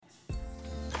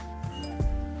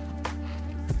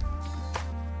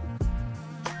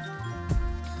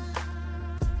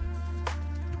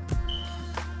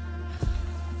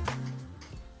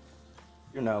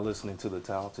You're now listening to the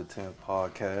Talented 10th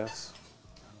podcast,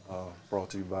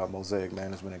 brought to you by Mosaic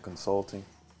Management and Consulting.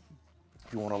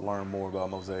 If you want to learn more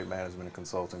about Mosaic Management and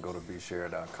Consulting, go to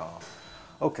bshare.com.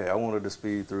 Okay, I wanted to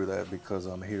speed through that because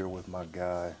I'm here with my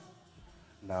guy,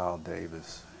 Niall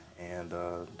Davis, and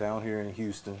down here in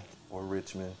Houston or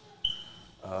Richmond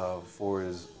for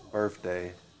his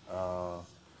birthday.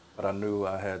 But I knew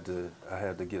I had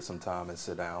to get some time and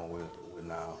sit down with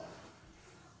Niall.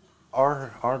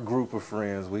 Our group of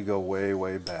friends, we go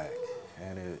way back,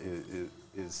 and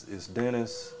it's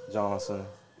Dennis Johnson,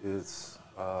 it's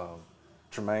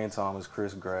Tremaine Thomas,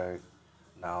 Chris Gregg,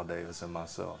 Niall Davis, and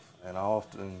myself. And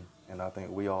I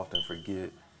think we often forget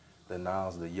that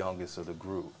Niall's the youngest of the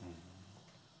group,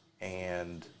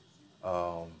 and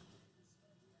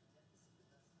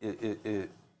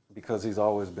because he's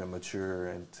always been mature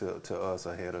and to us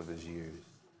ahead of his years,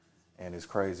 and it's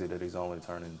crazy that he's only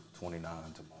turning 29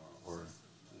 tomorrow or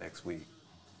next week.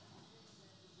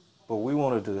 But we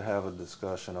wanted to have a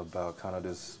discussion about kind of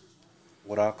this,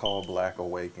 what I call Black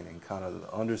Awakening, kind of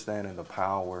understanding the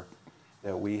power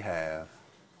that we have.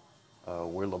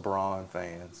 We're LeBron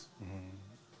fans,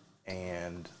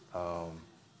 and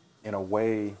in a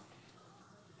way,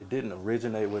 it didn't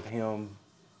originate with him,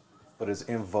 but it's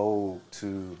in vogue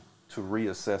to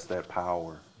reassess that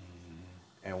power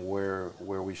and where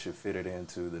we should fit it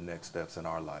into the next steps in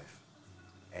our life.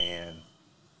 And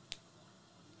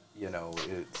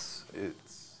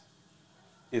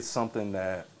it's something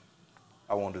that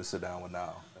I wanted to sit down with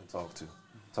Niall and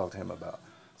talk to him about.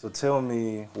 So tell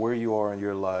me where you are in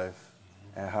your life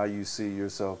and how you see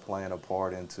yourself playing a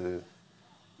part into,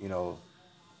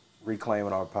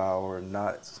 reclaiming our power,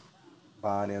 not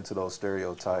buying into those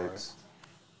stereotypes,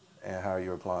 right, and how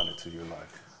you're applying it to your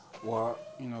life. Well,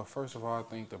 first of all, I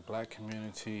think the Black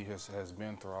community has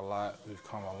been through a lot. We've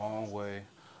come a long way.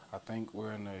 I think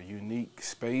we're in a unique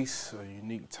space, a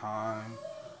unique time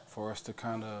for us to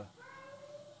kind of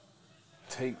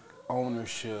take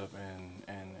ownership and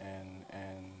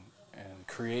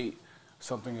create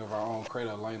something of our own, create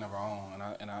a lane of our own.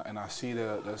 And I see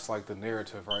that's like the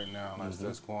narrative right now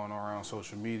that's going around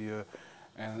social media,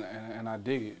 and I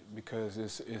dig it because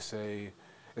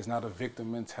it's not a victim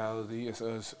mentality. It's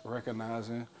us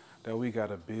recognizing that we got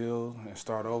to build and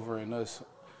start over, and us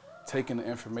taking the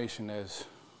information that's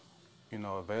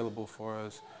available for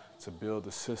us to build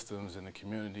the systems and the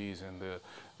communities and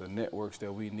the networks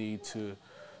that we need to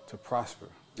prosper.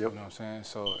 Yep. You know what I'm saying?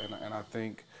 So, and I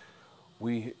think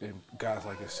we, guys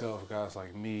like yourself, guys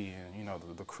like me,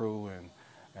 and the crew,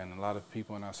 and a lot of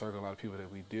people in our circle, a lot of people that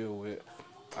we deal with,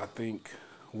 I think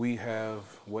we have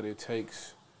what it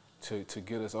takes to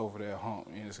get us over that hump.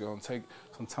 And it's gonna take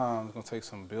some time, it's gonna take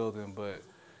some building, but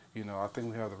I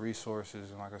think we have the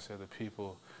resources and, like I said, the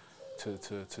people to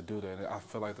do that. And I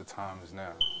feel like the time is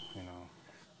now.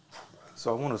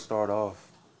 So I want to start off.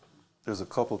 There's a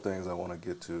couple things I want to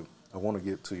get to. I want to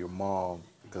get to your mom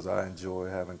because I enjoy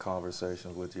having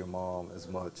conversations with your mom as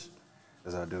much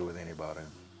as I do with anybody.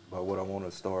 But what I want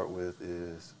to start with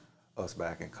is us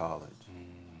back in college.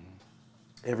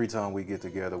 Every time we get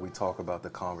together, we talk about the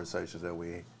conversations that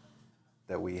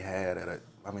we had at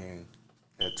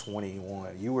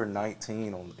 21. You were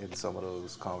 19 in some of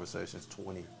those conversations,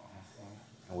 20.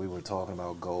 And we were talking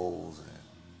about goals and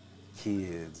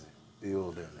kids, and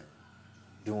building,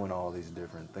 and doing all these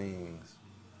different things.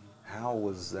 How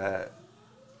was that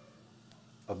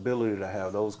ability to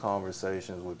have those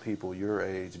conversations with people your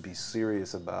age, be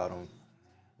serious about them,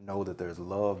 know that there's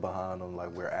love behind them, like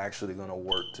we're actually going to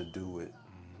work to do it.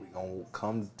 We're going to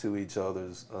come to each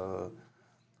other's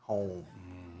home,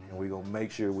 and we're going to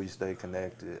make sure we stay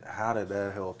connected. How did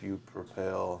that help you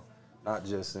propel, not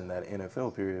just in that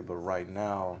NFL period, but right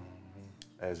now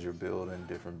as you're building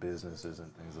different businesses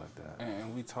and things like that?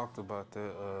 And we talked about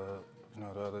that,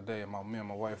 the other day. Me and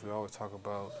my wife, we always talk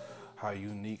about how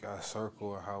unique our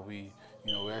circle and how we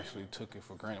actually took it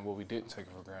for granted. Well, we didn't take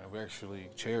it for granted. We actually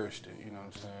cherished it. You know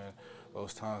what I'm saying?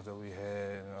 Those times that we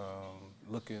had,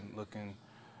 looking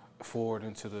forward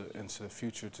into the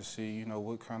future to see,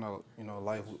 what kind of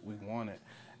life we wanted.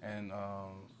 And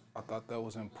I thought that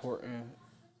was important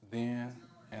then,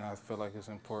 and I feel like it's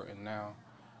important now,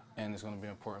 and it's going to be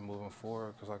important moving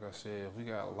forward. Because, like I said, if we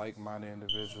got like-minded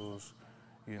individuals,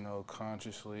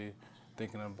 consciously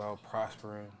thinking about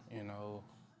prospering,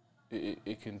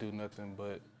 it can do nothing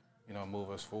but, move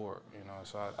us forward.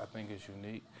 So I think it's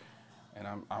unique, and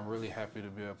I'm really happy to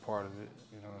be a part of it.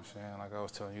 You know what I'm saying? Like I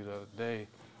was telling you the other day,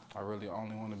 I really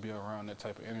only want to be around that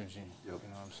type of energy. Yep. You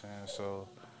know what I'm saying? So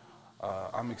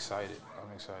I'm excited.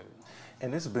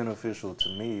 And it's beneficial to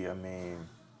me.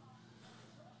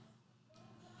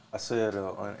 I said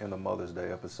in the Mother's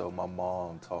Day episode, my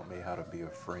mom taught me how to be a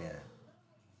friend.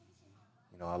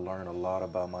 You know, I learned a lot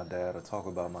about my dad. I talk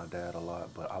about my dad a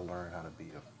lot, but I learned how to be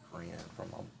a friend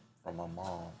from my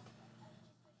mom.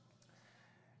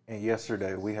 And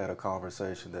yesterday we had a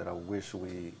conversation that I wish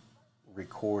we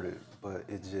recorded, but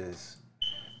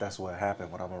that's what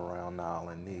happened when I'm around Nile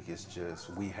and Neek. It's just,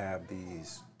 we have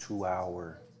these 2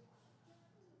 hour,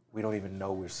 we don't even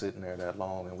know we're sitting there that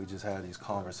long, and we just have these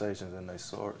conversations, and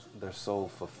they're so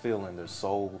fulfilling.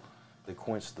 They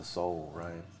quench the soul,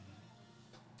 right?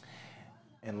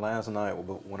 And last night,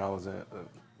 when I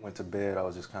went to bed, I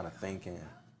was just kind of thinking,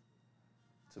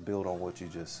 to build on what you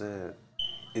just said,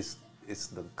 it's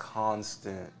the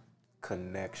constant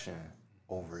connection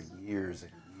over years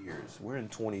and years. We're in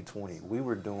 2020. We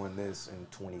were doing this in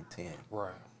 2010.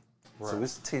 Right. So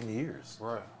it's 10 years.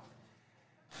 Right.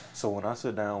 So when I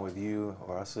sit down with you,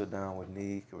 or I sit down with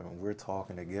Neek, and we're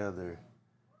talking together,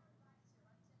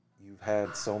 you've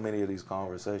had so many of these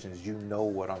conversations, you know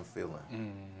what I'm feeling.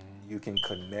 Mm-hmm. You can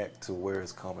connect to where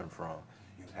it's coming from.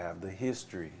 You have the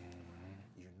history.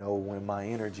 Mm-hmm. You know when my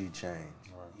energy changed.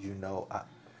 Right. You know,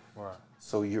 right.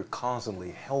 So you're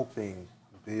constantly helping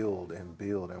build,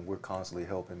 and we're constantly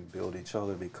helping build each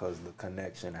other because the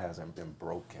connection hasn't been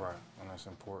broken. Right, and that's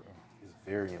important. It's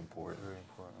very important. Very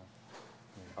important.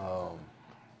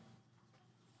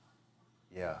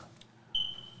 Yeah,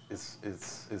 it's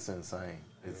insane.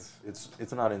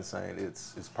 It's not insane.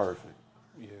 It's perfect.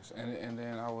 Yes, and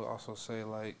then I would also say,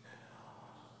 like,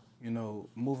 you know,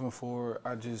 moving forward,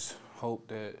 I just hope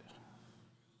that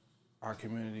our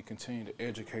community continue to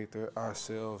educate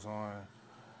ourselves on,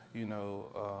 you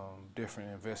know, different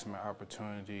investment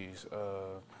opportunities,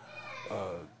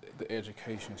 the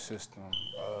education system,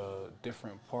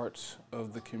 different parts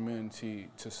of the community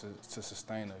to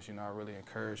sustain us. You know, I really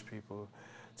encourage people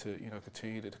to, you know,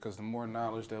 continue to, because the more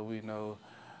knowledge that we know,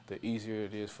 the easier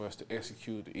it is for us to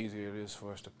execute, the easier it is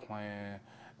for us to plan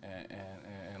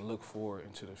and look forward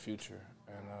into the future.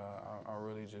 And I'm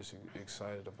really just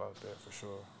excited about that for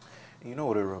sure. You know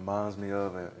what it reminds me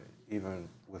of, even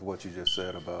with what you just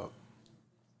said about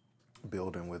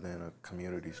building within a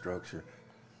community structure?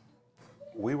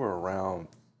 We were around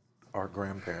our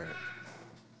grandparents.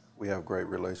 We have great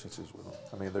relationships with them.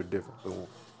 I mean, they're different, but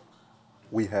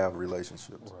we have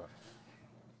relationships. Right.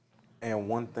 And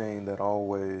one thing that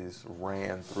always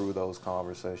ran through those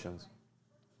conversations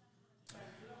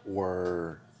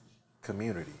were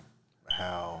community,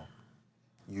 how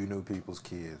you knew people's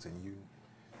kids and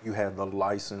you had the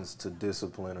license to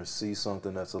discipline or see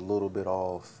something that's a little bit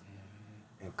off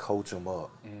and coach them up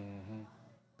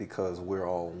because we're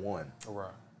all one.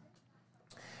 Right.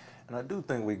 And I do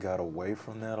think we got away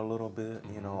from that a little bit.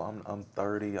 You know, I'm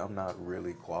 30. I'm not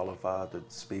really qualified to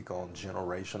speak on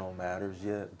generational matters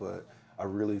yet, but I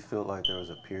really feel like there was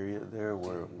a period there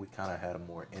where we kind of had a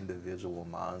more individual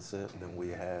mindset than we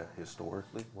had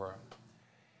historically. Right.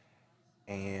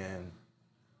 And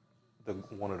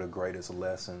one of the greatest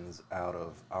lessons out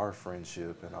of our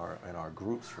friendship and our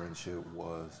group's friendship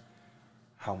was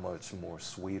how much more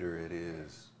sweeter it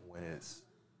is when it's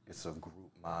a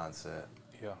group mindset.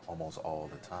 Yeah. Almost all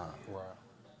the time. Right.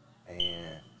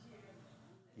 And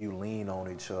you lean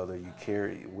on each other.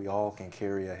 We all can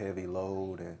carry a heavy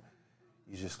load, and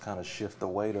you just kind of shift the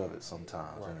weight of it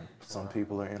sometimes. Right. And some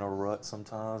people are in a rut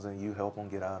sometimes, and you help them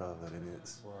get out of it. And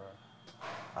it's,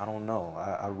 I don't know.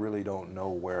 I really don't know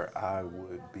where I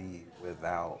would be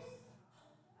without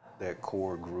that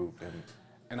core group.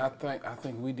 And I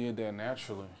think we did that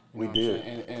naturally. We did.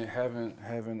 And having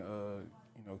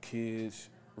you know, kids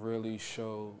really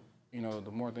show, you know, the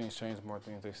more things change, the more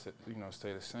things they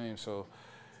stay the same. So,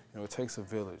 you know, it takes a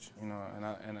village, you know,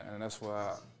 and that's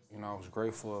why I was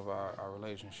grateful of our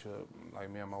relationship.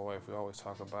 Like me and my wife, we always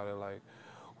talk about it. Like,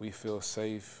 we feel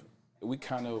safe. We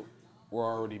kind of were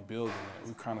already building it.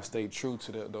 We kind of stayed true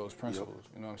to those principles.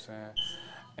 Yep. You know what I'm saying?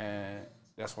 And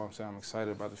that's why I'm saying I'm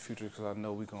excited about the future, because I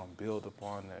know we're gonna build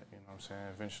upon that. You know what I'm saying?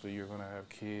 Eventually, you're gonna have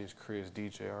kids, Chris,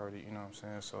 DJ already. You know what I'm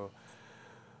saying? So.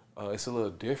 It's a little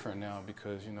different now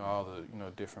because, you know, all the, you know,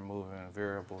 different moving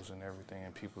variables and everything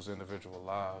in people's individual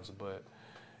lives. But,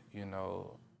 you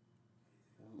know,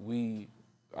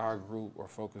 our group are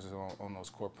focused on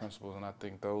those core principles, and I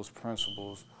think those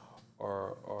principles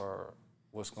are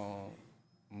what's going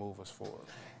to move us forward.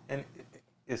 And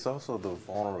it's also the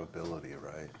vulnerability,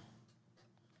 right?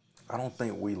 I don't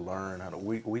think we learn how to,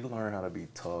 we learn how to be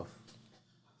tough.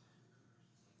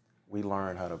 We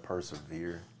learn how to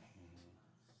persevere.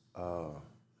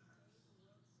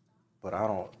 But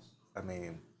I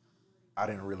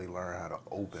didn't really learn how to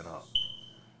open up.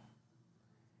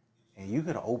 And you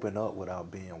can open up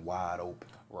without being wide open.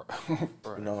 Right.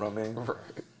 Right. You know what I mean? Right.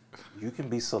 You can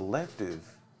be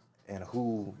selective in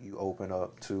who you open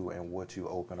up to and what you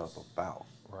open up about.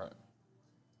 Right.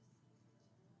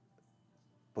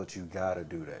 But you gotta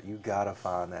do that. You gotta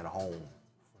find that home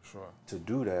For sure. to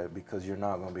do that, because you're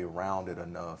not gonna be rounded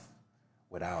enough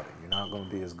without it. You're not gonna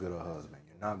be as good a husband.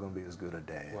 You're not gonna be as good a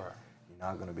dad. Right. You're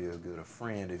not gonna be as good a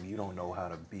friend if you don't know how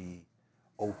to be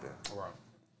open. Right.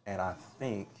 And I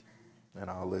think, and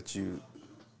I'll let you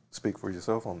speak for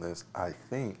yourself on this, I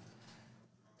think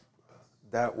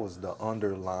that was the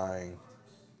underlying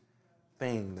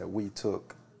thing that we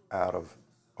took out of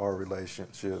our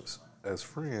relationships as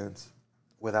friends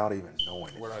without even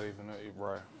knowing it. Without even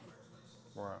right.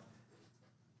 Right.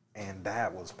 And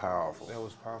that was powerful. That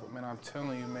was powerful. Man, I'm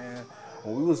telling you, man,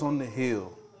 when we was on the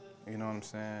hill, you know what I'm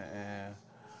saying, and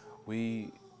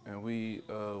we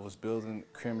was building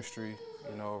chemistry,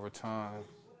 you know, over time.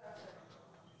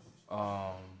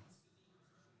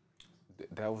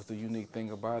 That was the unique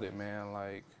thing about it, man.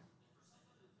 Like,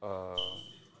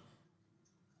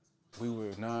 we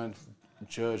were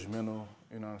non-judgmental,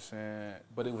 you know what I'm saying?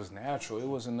 But it was natural. It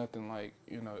wasn't nothing like,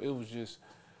 you know, it was just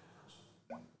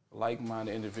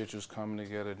like-minded individuals coming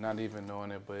together, not even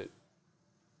knowing it, but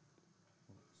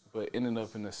ending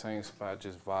up in the same spot,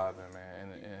 just vibing,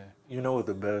 man. And You know what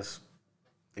the best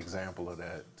example of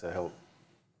that to help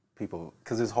people,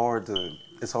 because it's hard to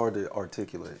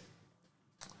articulate.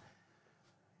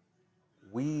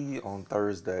 We on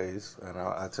Thursdays, and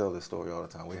I tell this story all the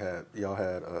time. Y'all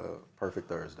had Perfect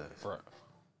Thursdays right,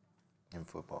 in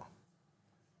football,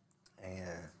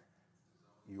 and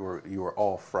you were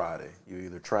off Friday. You were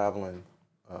either traveling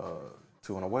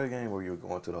to an away game or you were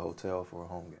going to the hotel for a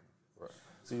home game. right.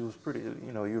 So you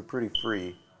were pretty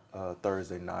free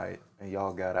Thursday night, and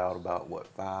y'all got out about what,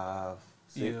 5,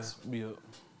 6? Yeah.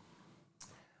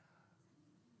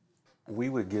 We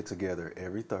would get together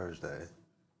every Thursday.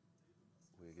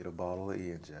 We'd get a bottle of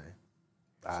E&J.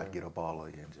 I'd get a bottle of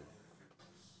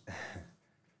E&J.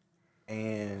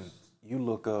 And you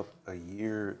look up a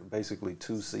year, basically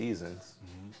 2 seasons,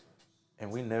 and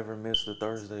we never missed a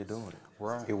Thursday doing it.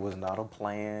 Right. It was not a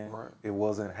plan. Right. It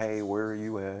wasn't, hey, where are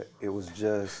you at? It was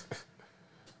just,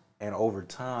 and over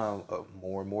time,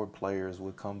 more and more players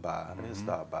would come by and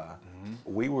stop by.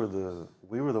 We were the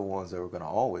ones that were going to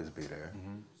always be there.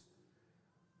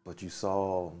 But you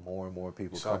saw more and more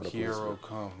people Saw come to Kiero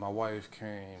come. My wife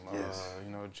came. Yes.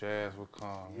 Jazz would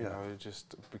come. You Yeah. know, it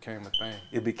just became a thing.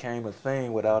 It became a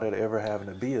thing without it ever having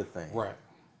to be a thing. Right.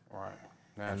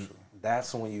 Naturally. And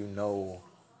that's when you know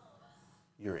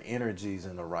your energy's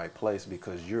in the right place,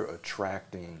 because you're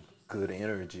attracting good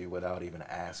energy without even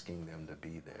asking them to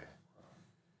be there.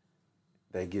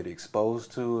 They get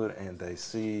exposed to it and they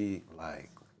see, like,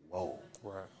 whoa,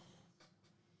 Right.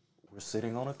 we're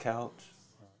sitting on a couch,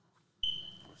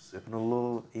 we're sipping a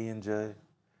little E&J,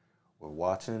 we're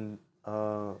watching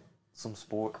some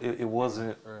sport. It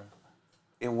wasn't,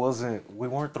 we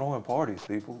weren't throwing parties,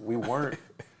 people. We weren't.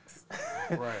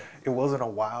 Right. It wasn't a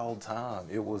wild time.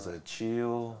 It was a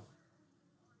chill,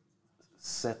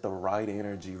 set the right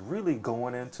energy, really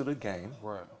going into the game.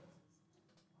 Right.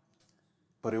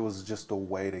 But it was just a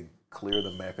way to clear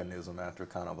the mechanism after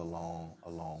kind of a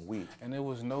long week. And there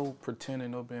was no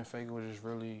pretending, no being fake. It was just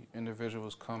really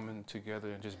individuals coming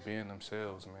together and just being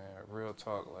themselves, man. Real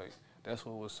talk. Like, that's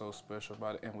what was so special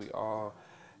about it. And we all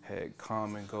had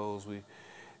common goals.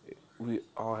 We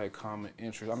all had common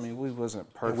interests. I mean, we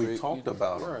wasn't perfect. And we talked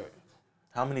about it. Right.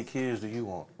 How many kids do you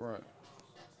want? Right.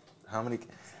 How many,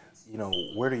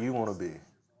 where do you want to be?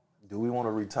 Do we want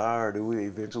to retire? Do we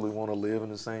eventually want to live in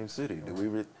the same city? Do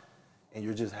we? And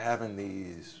you're just having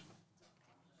these,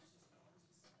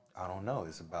 I don't know,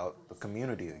 it's about the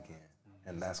community again.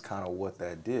 And that's kind of what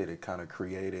that did. It kind of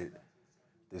created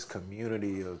this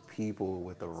community of people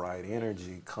with the right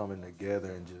energy coming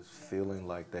together and just feeling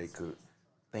like they could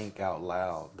think out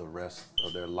loud the rest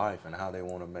of their life and how they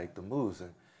want to make the moves.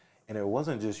 And it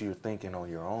wasn't just you thinking on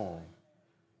your own.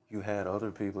 You had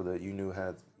other people that you knew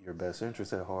had your best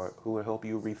interests at heart who would help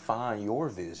you refine your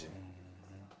vision,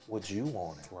 what you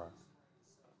wanted. Right.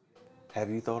 Have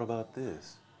you thought about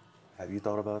this? Have you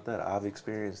thought about that? I've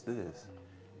experienced this.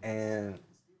 And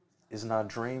it's not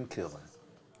dream killing.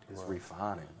 It's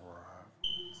refining.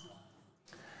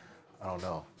 Right. I don't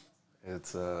know.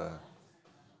 It's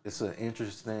an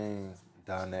interesting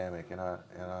dynamic, and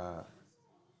I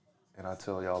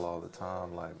tell y'all all the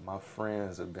time, like, my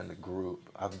friends have been the group.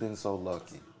 I've been so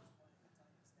lucky.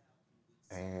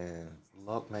 And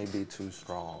luck may be too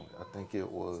strong. I think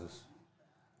it was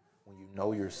when you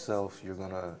know yourself, you're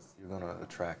gonna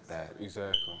attract that.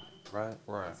 Exactly. Right?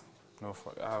 Right. No,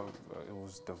 it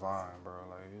was divine, bro.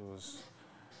 Like, it was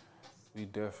we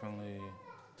definitely,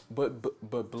 but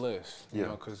blessed, you Yeah.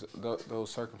 know, because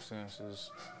those circumstances,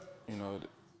 you know,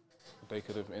 they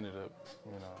could have ended up,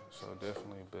 you know. So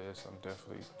definitely blessed.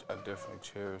 I definitely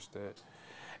cherish that.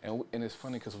 And it's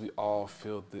funny because we all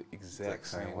feel the exact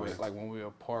same way. Like when we're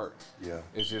apart, Yeah.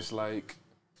 it's just like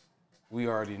we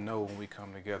already know when we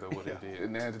come together what it is,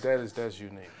 and that's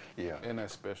unique. Yeah. And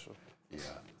that's special. Yeah.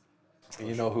 And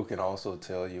you know who can also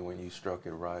tell you when you struck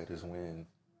it right is when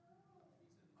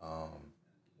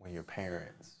your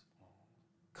parents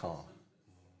come,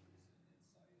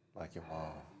 like your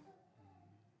mom,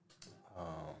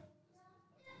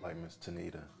 like Miss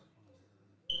Tanita.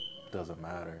 Doesn't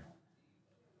matter.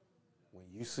 When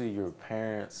you see your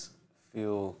parents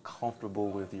feel comfortable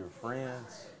with your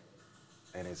friends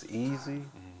and it's easy,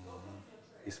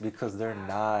 it's because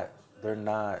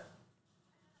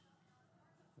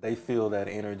they feel that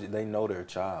energy. They know their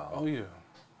child. Oh yeah.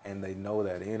 And they know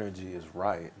that energy is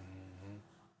right.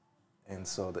 And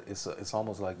so it's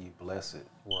almost like you bless it.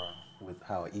 Wow. With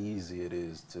how easy it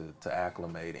is to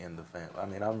acclimate in the family. I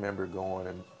mean, I remember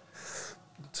going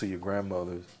to your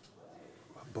grandmother's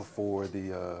before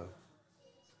the,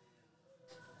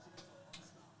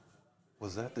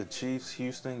 was that the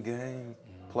Chiefs-Houston game?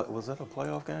 Was that a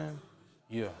playoff game?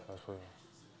 Yeah, that's what.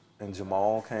 And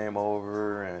Jamal came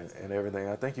over and everything.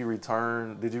 I think you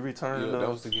returned. Did you return? Yeah, that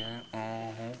was the game.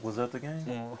 Was that the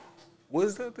game?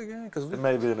 Was that the game? It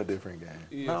may have been a different game.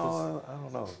 Yeah, no, I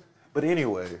don't know. But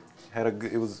anyway, I'm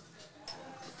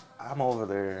over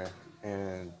there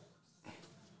and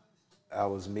I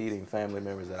was meeting family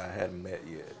members that I hadn't met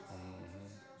yet.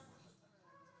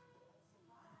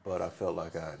 But I felt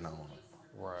like I had known them.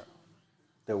 Right.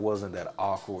 There wasn't that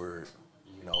awkward,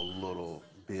 little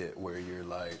bit where you're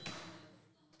like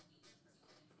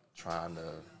trying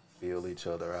to feel each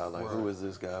other out. Like, Who is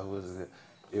this guy? Who is it?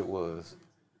 It was,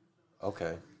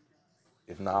 okay,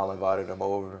 if Niall invited him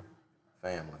over,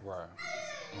 family. Right.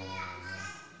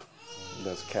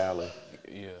 That's Callie.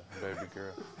 Yeah, baby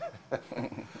girl.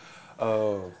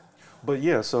 But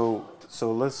yeah, so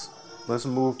let's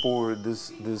move forward.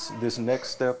 This next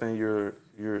step in your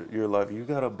life. You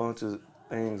got a bunch of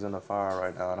things in the fire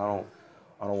right now, and I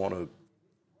don't want to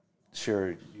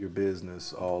share your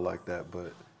business all like that.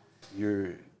 But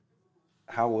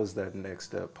how was that next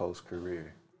step post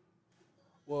career?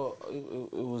 Well,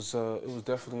 it was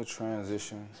definitely a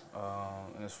transition,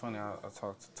 and it's funny. I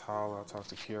talked to Tyler, I talked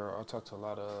to Kiara, I talked to a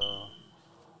lot of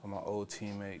my old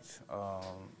teammates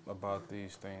about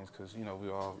these things because we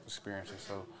all experience it.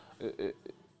 So it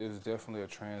was definitely a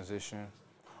transition,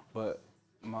 but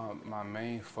my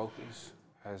main focus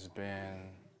has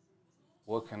been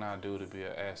what can I do to be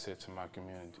an asset to my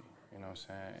community. You know what I'm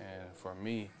saying? And for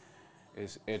me,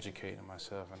 it's educating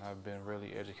myself, and I've been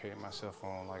really educating myself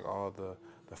on like all the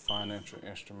financial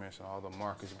instruments and all the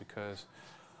markets, because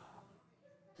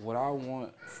what I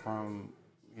want from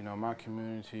my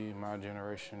community, my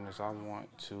generation, is I want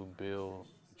to build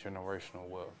generational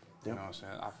wealth. Yep. You know what I'm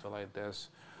saying? I feel like that's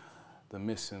the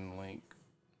missing link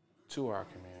to our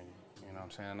community. You know what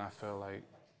I'm saying? And I feel like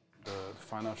the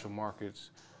financial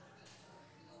markets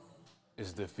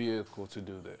is the vehicle to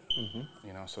do that.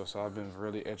 Mm-hmm. So I've been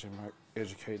really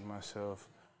educating myself,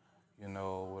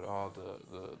 with all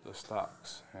the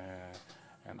stocks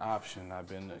and option. I've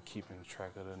been keeping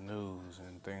track of the news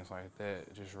and things like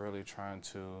that, just really trying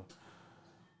to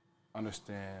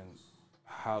understand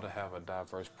how to have a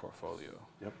diverse portfolio.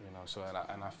 Yep.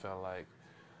 And I felt like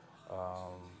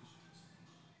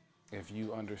if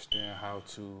you understand how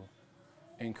to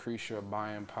increase your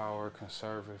buying power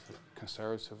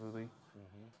conservatively,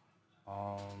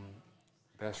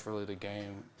 that's really the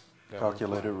game.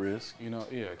 Calculated risk.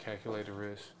 Calculated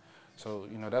risk. So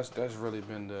that's really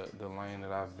been the lane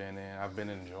that I've been in. I've been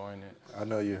enjoying it. I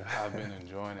know you. I've been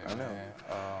enjoying it. I know.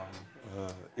 Man.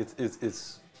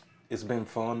 It's been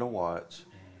fun to watch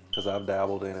because I've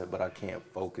dabbled in it, but I can't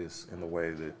focus in the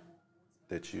way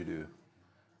that you do.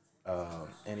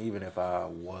 And even if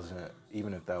that was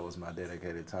my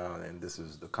dedicated time, and this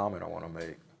is the comment I want to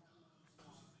make,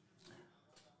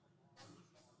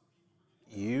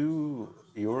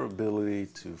 your ability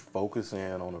to focus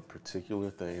in on a particular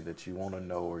thing that you want to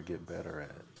know or get better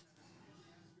at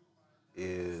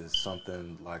is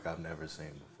something like I've never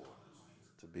seen before,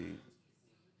 to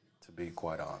be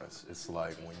quite honest. It's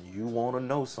like when you want to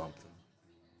know something,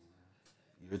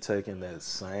 you're taking that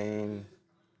same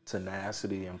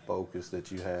tenacity and focus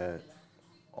that you had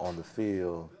on the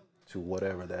field to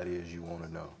whatever that is you want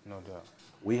to know. No doubt.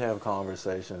 We have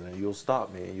conversations and you'll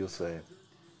stop me and you'll say,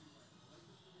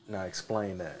 now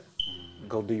explain that.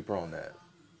 Go deeper on that.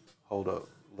 Hold up.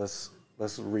 Let's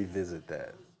revisit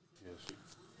that. Yes.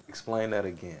 Explain that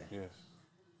again. Yes.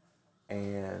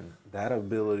 And that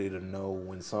ability to know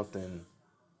when something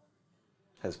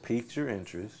has piqued your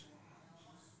interest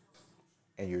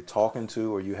and you're talking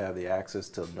to, or you have the access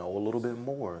to know a little bit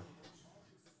more,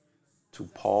 to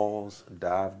pause,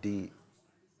 dive deep,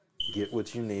 get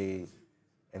what you need,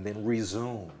 and then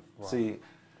resume. Right. See,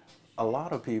 a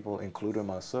lot of people, including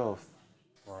myself,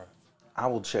 right. I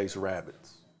will chase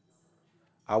rabbits.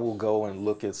 I will go and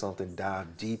look at something,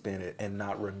 dive deep in it, and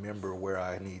not remember where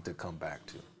I need to come back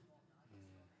to.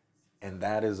 And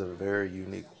that is a very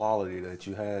unique quality that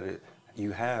you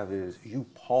have is you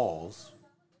pause,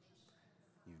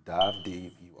 you dive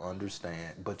deep, you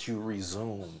understand, but you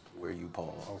resume where you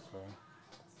pause. Okay.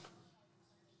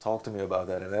 Talk to me about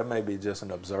that. And that may be just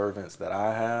an observance that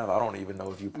I have. I don't even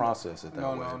know if you process it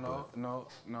that way. No.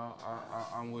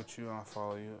 I'm with you. I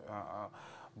follow you.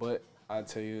 But I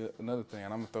tell you another thing,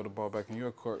 and I'm gonna throw the ball back in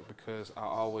your court because I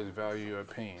always value your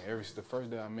opinion. The first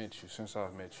day I met you, since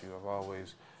I've met you, I've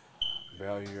always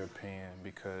value your opinion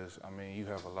because I mean you've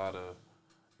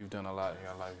done a lot in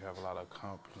your life. You have a lot of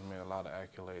accomplishment, a lot of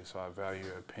accolades. So I value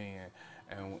your opinion.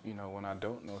 And you know, when I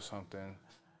don't know something,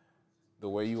 the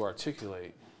way you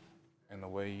articulate and the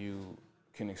way you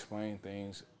can explain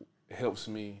things helps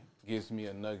me, gives me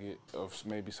a nugget of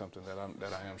maybe something that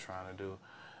I am trying to do.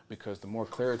 Because the more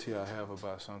clarity I have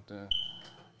about something,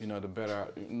 you know, the better,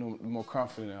 the more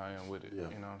confident I am with it. Yeah.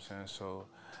 You know what I'm saying? So,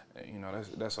 you know,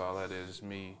 that's all that is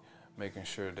me making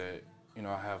sure that, you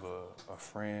know, I have a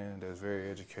friend that's very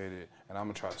educated, and I'm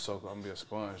gonna try to soak up. I'm gonna be a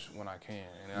sponge when I can,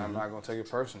 and I'm not gonna take it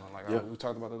personal. Like we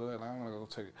talked about the other day, like, I'm gonna go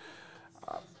take it.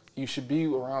 You should be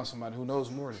around somebody who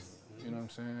knows more than you. You know what I'm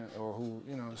saying, or who,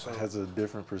 you know, so has a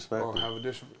different perspective, or have a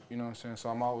different, you know what I'm saying. So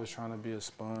I'm always trying to be a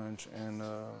sponge, and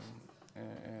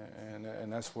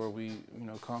that's where we, you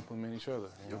know, complement each other.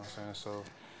 You know what I'm saying? So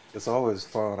it's always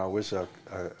fun. I wish I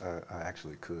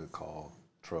actually could call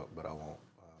Truck, but I won't.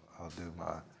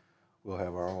 We'll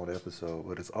have our own episode,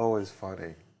 but it's always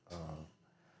funny.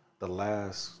 The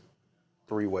last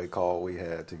three-way call we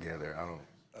had together,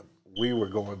 we were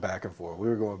going back and forth.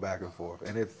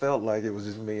 And it felt like it was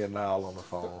just me and Niall on the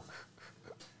phone.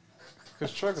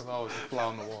 Because Truck is always a fly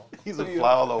on the wall. He's a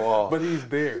fly on the wall. But he's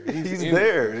there. He's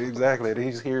there, exactly. And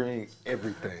he's hearing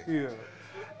everything. Yeah.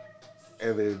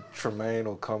 And then Tremaine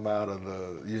will come out of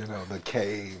the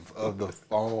cave of the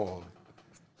phone.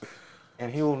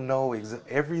 And he'll know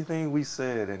everything we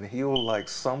said, and he'll like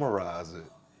summarize it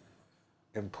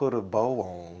and put a bow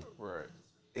on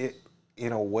it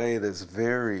in a way that's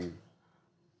very,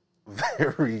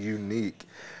 very unique.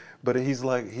 But he's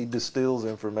like, he distills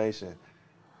information.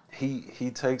 He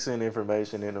takes in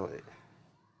information in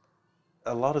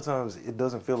a lot of times it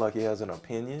doesn't feel like he has an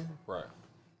opinion. Right.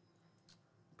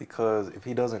 Because if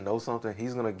he doesn't know something,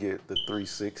 he's gonna get the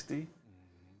 360.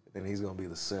 Then he's going to be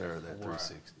the center of that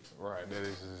 360. Right, that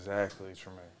is exactly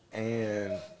Tremaine.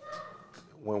 And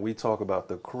when we talk about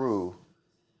the crew,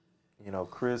 you know,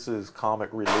 Chris is comic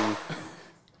relief,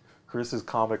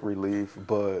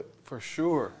 but... For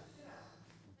sure.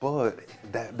 But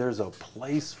there's a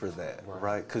place for that,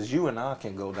 right? Because you and I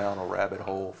can go down a rabbit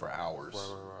hole for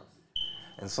hours. Right.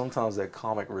 And sometimes that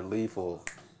comic relief will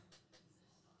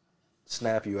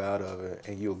snap you out of it,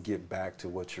 and you'll get back to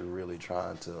what you're really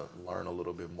trying to learn a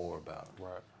little bit more about.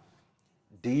 Right.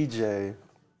 DJ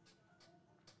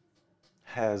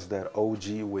has that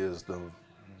OG wisdom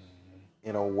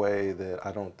in a way that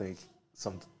I don't think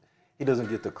he doesn't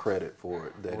get the credit for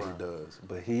it that he does,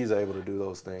 but he's able to do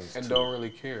those things and too. Don't really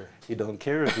care. He don't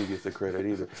care if he gets the credit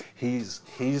either. He's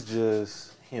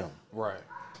just him. Right.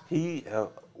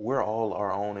 We're all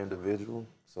our own individual,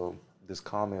 so this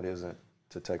comment isn't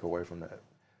to take away from that.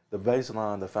 The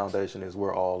baseline, the foundation is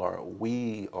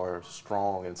we are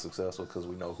strong and successful because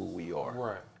we know who we are.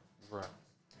 Right.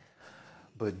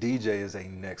 But DJ is a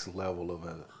next level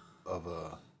of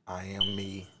a I am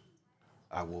me,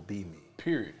 I will be me.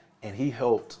 Period. And he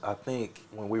helped, I think,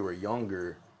 when we were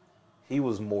younger, he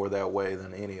was more that way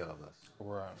than any of us.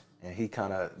 Right. And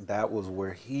that was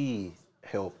where he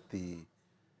helped the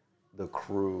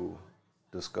crew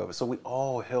discover. So we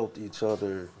all helped each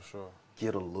other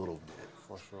get a little bit.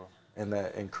 For sure.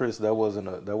 And Chris, that wasn't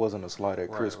a slight at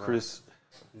Chris. Right. Chris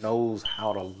knows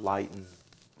how to lighten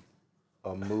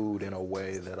a mood in a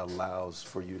way that allows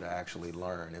for you to actually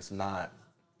learn. It's not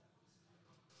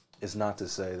to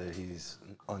say that he's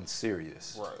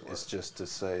unserious. Right. It's just to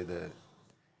say that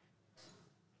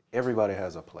everybody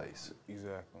has a place.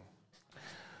 Exactly.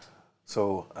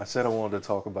 So I said I wanted to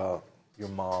talk about your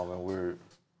mom, and we're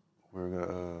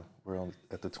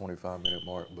at the 25-minute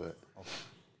mark, but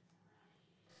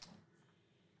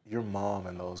your mom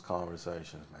and those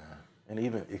conversations, man, And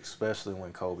even especially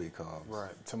when Kobe comes.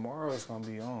 Right. Tomorrow it's gonna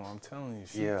be on. I'm telling you.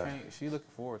 She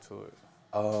looking forward to it.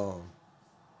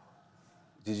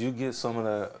 Did you get some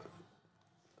of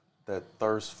that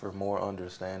thirst for more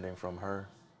understanding from her?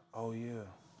 Oh yeah.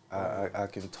 I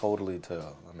can totally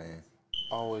tell. I mean,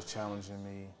 Always challenging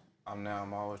me.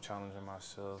 I'm always challenging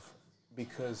myself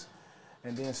because,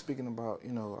 and then speaking about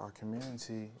our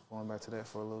community, going back to that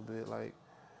for a little bit, like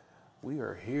we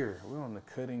are here. We're on the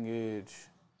cutting edge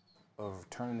of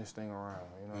turning this thing around.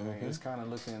 You know what I mean? It's kind of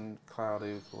looking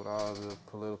cloudy with all the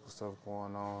political stuff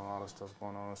going on, all the stuff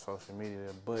going on social media,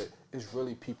 but it's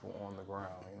really people on the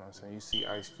ground. You know what I'm saying? You see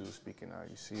Ice Cube speaking out.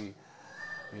 You see,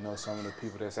 some of the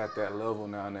people that's at that level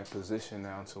now, in that position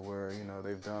now, to where,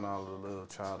 they've done all the little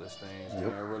childish things. Yep.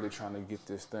 And they're really trying to get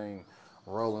this thing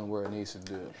rolling where it needs to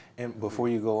do. And before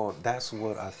you go on, that's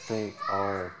what I think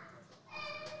our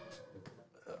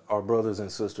brothers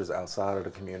and sisters outside of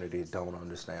the community don't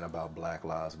understand about Black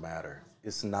Lives Matter.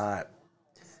 It's an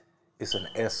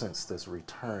essence that's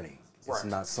returning. Right. It's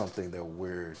not something that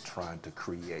we're trying to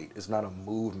create. It's not a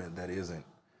movement that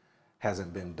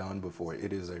hasn't been done before.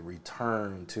 It is a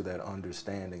return to that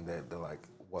understanding that they're like,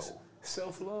 whoa.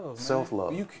 Self-love, man.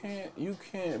 Self-love. You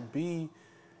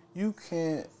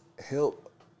can't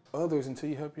help others until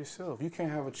you help yourself. You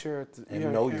can't have a chair at the...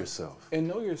 And know yourself. And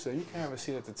know yourself. You can't have a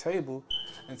seat at the table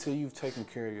until you've taken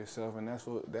care of yourself. And that's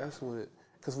what,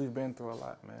 because we've been through a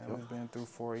lot, man. Yep. We've been through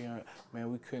 4 years.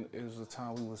 Man, it was a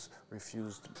time we was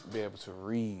refused to be able to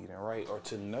read and write or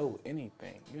to know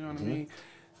anything. You know what I mean?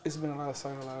 It's been a lot of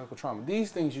psychological trauma.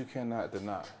 These things you cannot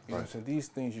deny. You know what I'm saying? These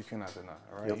things you cannot deny,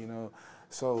 right? Yep.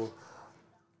 So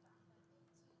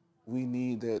we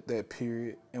need that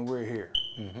period, and we're here.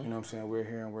 You know what I'm saying? We're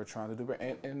here, and we're trying to do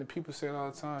better. And the people say it all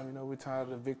the time, we're tired of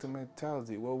the victim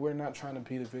mentality. Well, we're not trying to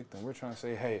be the victim. We're trying to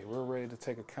say, hey, we're ready to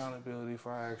take accountability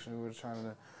for our action. We're trying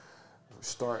to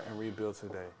start and rebuild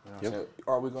today. You know what I'm saying?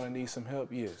 Are we going to need some help?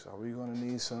 Yes. Are we going to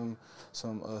need some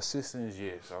assistance?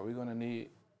 Yes. Are we going to need...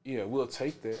 Yeah, we'll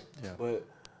take that, but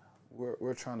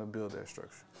we're trying to build that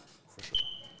structure, for sure.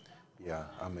 Yeah,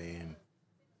 I mean,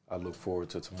 I look forward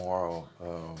to tomorrow.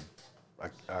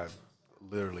 I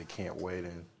literally can't wait,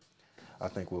 and I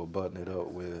think we'll button it up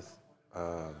with,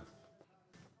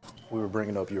 we were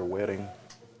bringing up your wedding,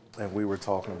 and we were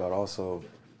talking about also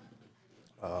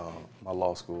my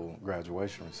law school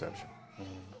graduation reception.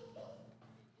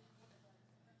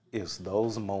 It's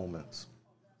those moments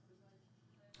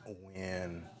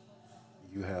when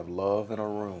you have love in a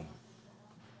room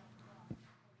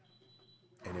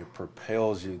and it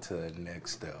propels you to the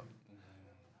next step.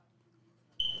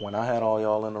 When I had all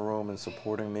y'all in the room and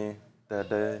supporting me that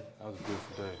day, that was a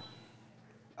beautiful day.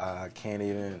 I can't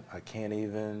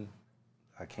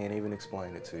even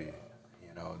explain it to you.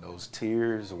 Those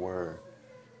tears were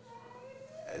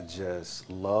just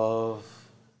love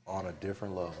on a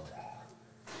different level.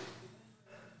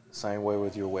 Same way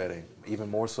with your wedding, even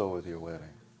more so with your wedding.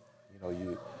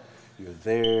 You're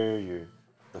there,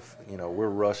 we're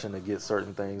rushing to get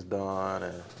certain things done,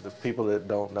 and the people that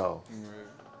don't know.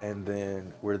 And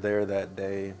then we're there that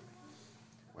day,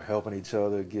 we're helping each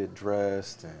other get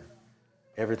dressed, and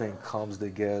everything comes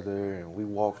together, and we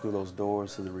walk through those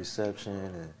doors to the reception,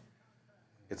 and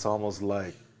it's almost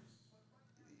like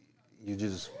you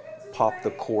just pop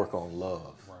the cork on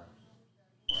love.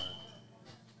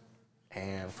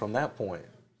 And from that point,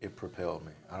 it propelled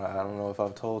me. I don't know if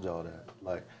I've told y'all that.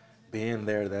 Like, being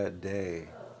there that day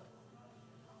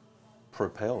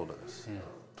propelled us.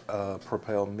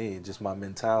 Propelled me, just my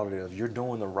mentality of you're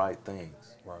doing the right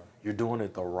things. Right. You're doing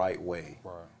it the right way.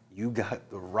 Right. You got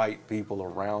the right people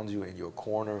around you in your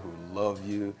corner who love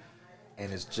you,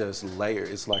 and it's just layered.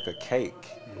 It's like a cake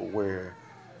where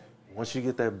once you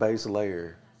get that base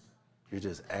layer, you're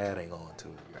just adding on to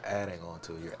it. You're adding on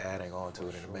to it. You're adding on to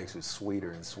it, and it makes it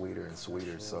sweeter and sweeter and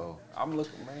sweeter. So I'm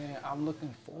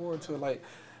looking forward to it. Like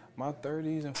my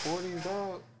 30s and 40s,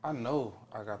 dog. I know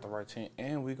I got the right team,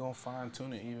 and we're gonna fine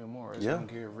tune it even more. It's gonna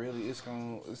get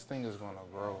this thing is gonna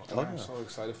grow. And I'm so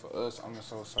excited for us. I'm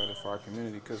so excited for our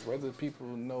community, because whether people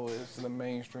know it's the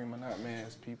mainstream or not, man,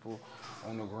 it's people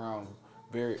on the ground,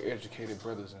 very educated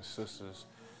brothers and sisters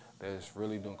that's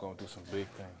really going to do some big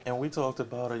things. And we talked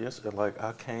about it yesterday. Like,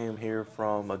 I came here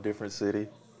from a different city,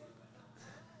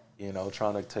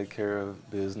 trying to take care of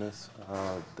business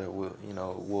that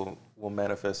will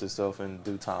manifest itself in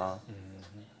due time.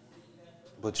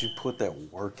 But you put that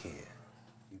work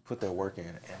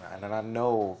in. And I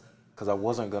know, because I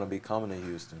wasn't going to be coming to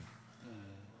Houston,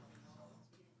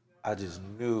 I just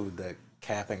knew that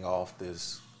capping off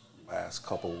this last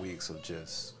couple weeks of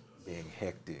just being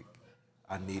hectic,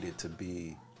 I needed to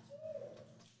be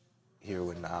here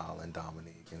with Niall and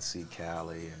Dominique and see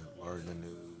Cali and learn the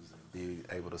news and be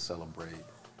able to celebrate.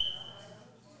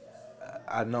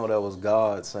 I know that was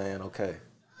God saying, okay,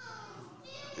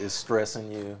 it's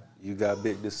stressing you. You got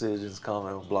big decisions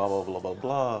coming, blah, blah, blah, blah,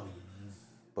 blah.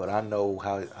 But I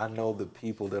know the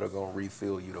people that are going to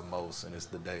refill you the most, and it's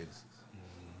the Davis.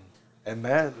 And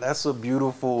man, that's a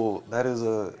beautiful, that is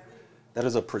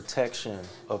a protection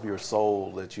of your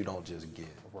soul that you don't just get.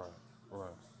 Right.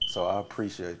 So I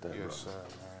appreciate that, Yes, brother.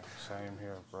 sir, man. Same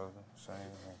here, brother. Same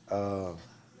here.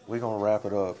 We're going to wrap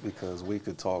it up because we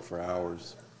could talk for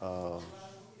hours.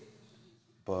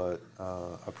 But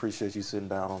I appreciate you sitting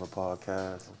down on the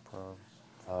podcast. No problem.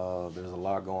 There's a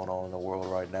lot going on in the world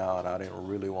right now, and I didn't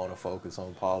really want to focus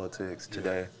on politics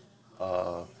today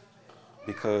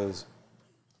because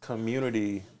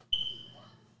community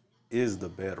is the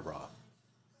bedrock.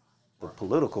 The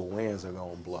political winds are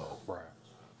going to blow. Right.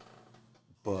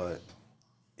 But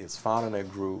it's finding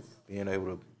that group, being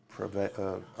able to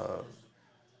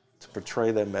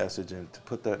portray that message and to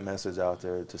put that message out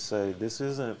there to say this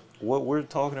isn't what we're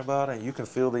talking about, and you can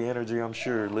feel the energy, I'm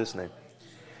sure, listening.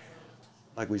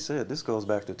 Like we said, this goes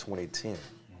back to 2010.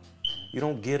 You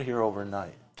don't get here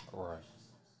overnight. Right.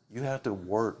 You have to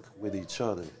work with each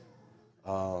other.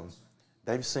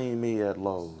 They've seen me at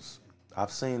lows.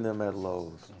 I've seen them at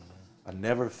lows. I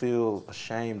never feel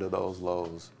ashamed of those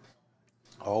lows.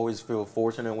 I always feel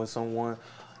fortunate when someone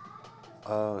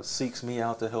seeks me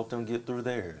out to help them get through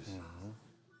theirs.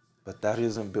 But that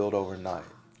isn't built overnight.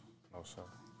 No, sir.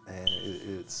 And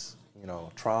it's,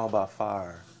 trial by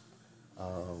fire.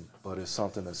 But it's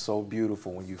something that's so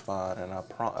beautiful when you find, and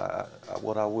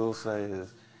what I will say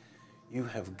is, you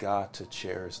have got to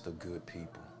cherish the good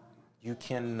people. You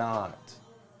cannot,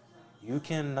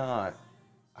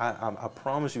 I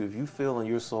promise you, if you feel in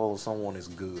your soul someone is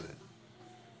good,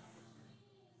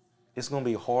 it's going to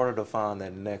be harder to find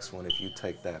that next one if you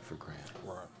take that for granted.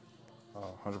 Right.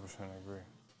 100% agree.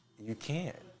 You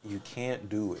can't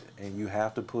do it, and you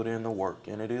have to put in the work,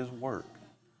 and it is work.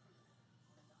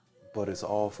 But it's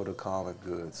all for the common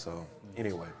good. So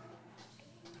anyway,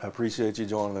 I appreciate you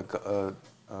joining the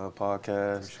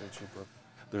podcast. Appreciate you, bro.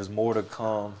 There's more to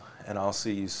come, and I'll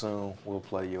see you soon. We'll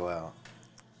play you out.